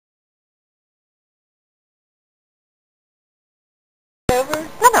Over?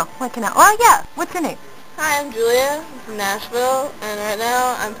 No, working out. Well, yeah. What's your name? Hi, I'm Julia. I'm from Nashville, and right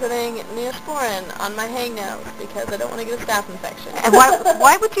now I'm putting Neosporin on my hangnails because I don't want to get a staph infection. And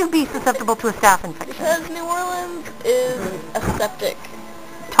why would you be susceptible to a staph infection? Because New Orleans is a septic,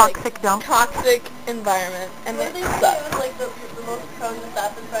 Toxic dump? toxic environment, and it sucks. It was like the most prone to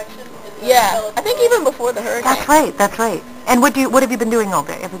staph infection. Yeah, I think even before the hurricane. That's right. And what have you been doing all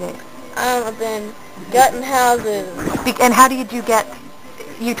day, every day? I've been gutting houses. And how did you get,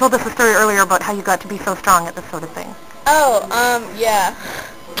 you told us a story earlier about how you got to be so strong at this sort of thing. Oh, yeah.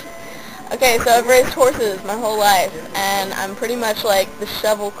 Okay, so I've raised horses my whole life, and I'm pretty much like the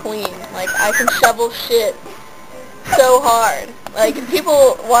shovel queen. Like, I can shovel shit so hard. Like,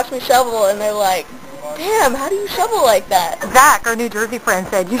 people watch me shovel, and they're like, damn, how do you shovel like that? Zach, our New Jersey friend,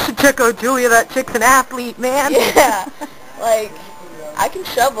 said, you should check out Julia, that chick's an athlete, man. Yeah, like, I can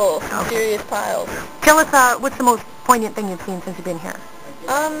shovel some serious piles. Tell us, what's the most poignant thing you've seen since you've been here?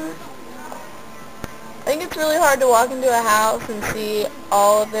 I think it's really hard to walk into a house and see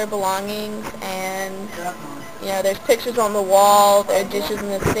all of their belongings, and, you know, there's pictures on the wall, there are dishes in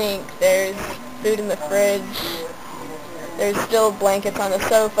the sink, there's food in the fridge, there's still blankets on the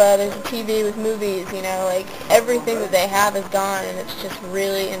sofa, there's a TV with movies, you know, like, everything that they have is gone, and it's just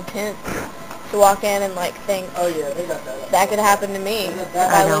really intense to walk in and, like, think, that could happen to me if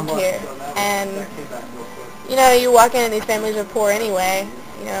I lived here. And, you know, you walk in and these families are poor anyway,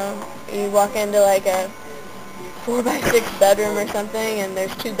 you know. You walk into, like, a 4x6 bedroom or something, and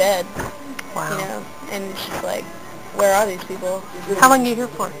there's 2 beds, Wow. you know, and it's just like, where are these people? How long are you here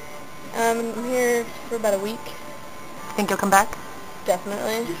for? I'm here for about a week. Think you'll come back?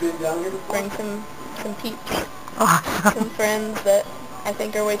 Definitely. Bring some peeps, Awesome. some friends that I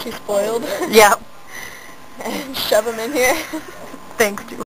think are way too spoiled. Yep. And shove them in here. Thanks, Julie.